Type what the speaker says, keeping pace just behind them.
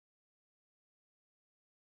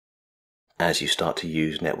As you start to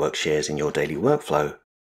use network shares in your daily workflow,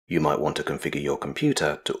 you might want to configure your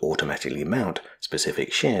computer to automatically mount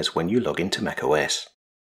specific shares when you log into macOS.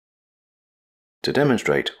 To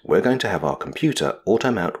demonstrate, we're going to have our computer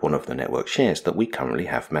auto-mount one of the network shares that we currently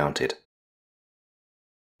have mounted.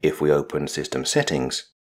 If we open System Settings,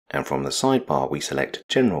 and from the sidebar we select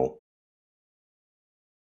General.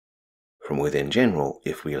 From within General,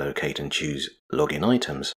 if we locate and choose Login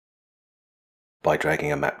Items, by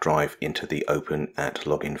dragging a map drive into the Open at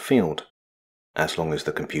Login field, as long as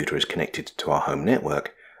the computer is connected to our home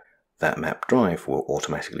network, that map drive will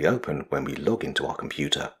automatically open when we log into our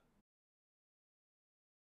computer.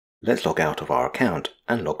 Let's log out of our account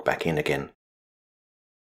and log back in again.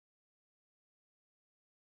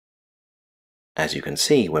 As you can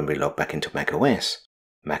see, when we log back into macOS,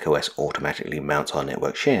 macOS automatically mounts our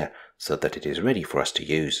network share so that it is ready for us to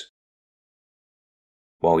use.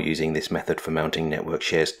 While using this method for mounting network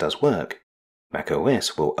shares does work,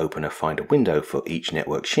 macOS will open a Finder window for each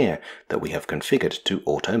network share that we have configured to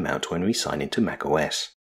auto-mount when we sign into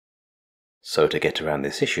macOS. So to get around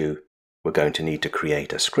this issue, we're going to need to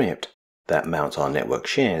create a script that mounts our network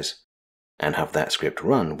shares and have that script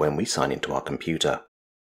run when we sign into our computer.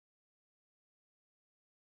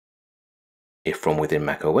 If from within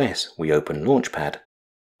macOS we open Launchpad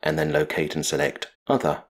and then locate and select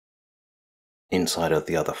Other, inside of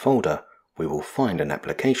the Other folder we will find an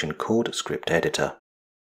application called Script Editor.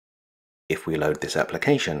 If we load this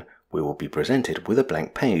application, we will be presented with a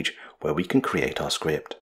blank page where we can create our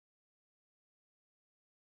script.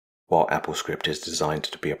 While AppleScript is designed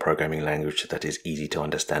to be a programming language that is easy to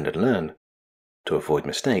understand and learn, to avoid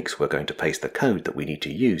mistakes we're going to paste the code that we need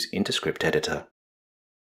to use into Script Editor.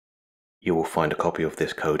 You will find a copy of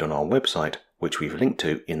this code on our website, which we've linked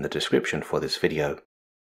to in the description for this video.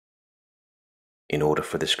 In order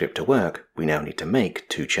for the script to work, we now need to make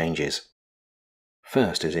two changes.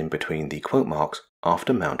 First is in between the quote marks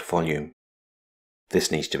after mount volume.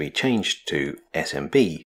 This needs to be changed to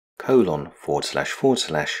SMB : /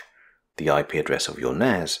 the IP address of your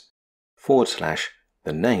NAS /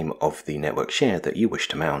 the name of the network share that you wish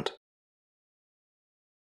to mount.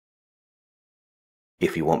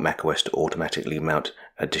 If you want macOS to automatically mount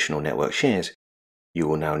additional network shares, you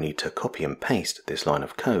will now need to copy and paste this line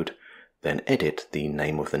of code, then edit the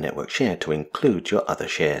name of the network share to include your other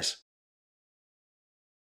shares.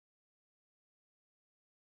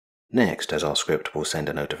 Next, as our script will send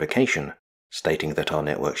a notification stating that our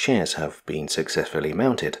network shares have been successfully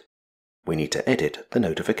mounted, we need to edit the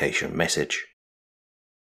notification message.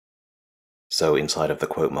 So inside of the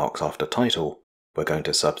quote marks after title, we're going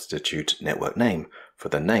to substitute network name for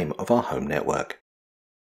the name of our home network.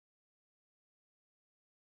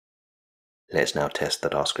 Let's now test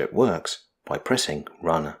that our script works by pressing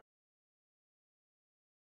Run.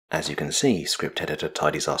 As you can see, Script Editor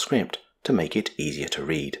tidies our script to make it easier to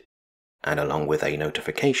read, and along with a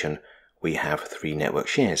notification, we have 3 network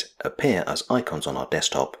shares appear as icons on our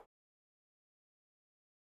desktop.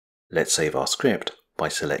 Let's save our script by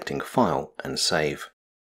selecting File and Save.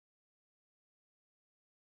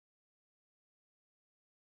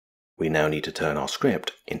 We now need to turn our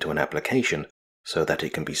script into an application so that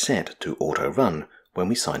it can be set to auto-run when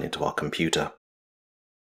we sign into our computer.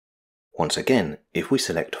 Once again, if we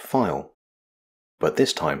select File, but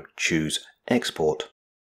this time choose Export,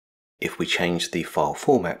 if we change the file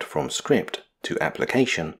format from Script to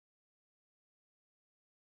Application,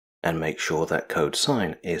 and make sure that code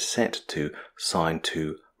sign is set to Sign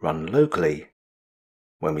to Run Locally,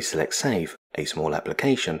 when we select Save, a small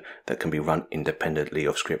application that can be run independently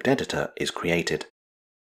of Script Editor is created.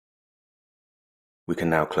 We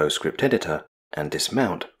can now close Script Editor and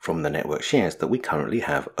dismount from the network shares that we currently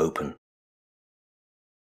have open.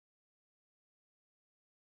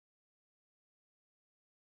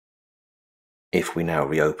 If we now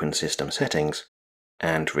reopen System Settings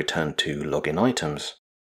and return to Login Items,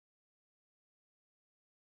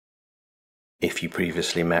 if you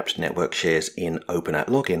previously mapped network shares in Open at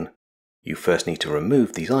Login, you first need to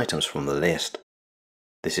remove these items from the list.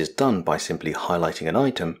 This is done by simply highlighting an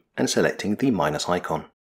item and selecting the minus icon.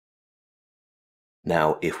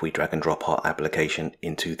 Now, if we drag and drop our application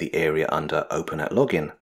into the area under Open at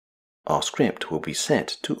Login, our script will be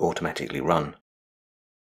set to automatically run.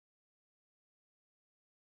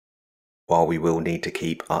 While we will need to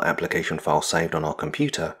keep our application file saved on our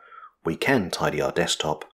computer, we can tidy our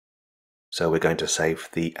desktop. So we're going to save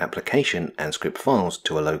the application and script files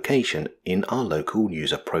to a location in our local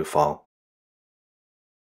user profile.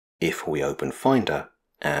 If we open Finder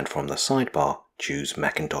and from the sidebar choose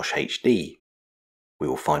Macintosh HD, we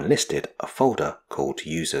will find listed a folder called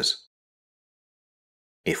Users.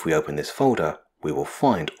 If we open this folder, we will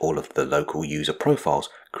find all of the local user profiles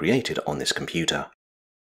created on this computer.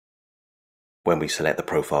 When we select the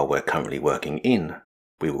profile we're currently working in,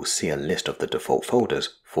 we will see a list of the default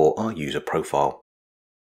folders for our user profile.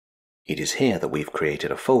 It is here that we've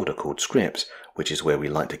created a folder called Scripts, which is where we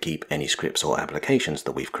like to keep any scripts or applications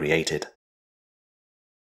that we've created.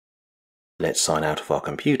 Let's sign out of our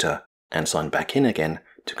computer and sign back in again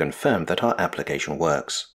to confirm that our application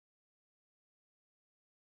works.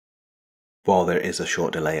 While there is a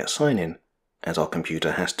short delay at sign-in, as our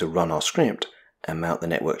computer has to run our script and mount the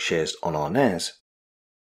network shares on our NAS,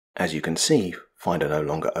 as you can see, Finder no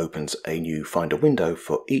longer opens a new Finder window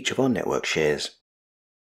for each of our network shares.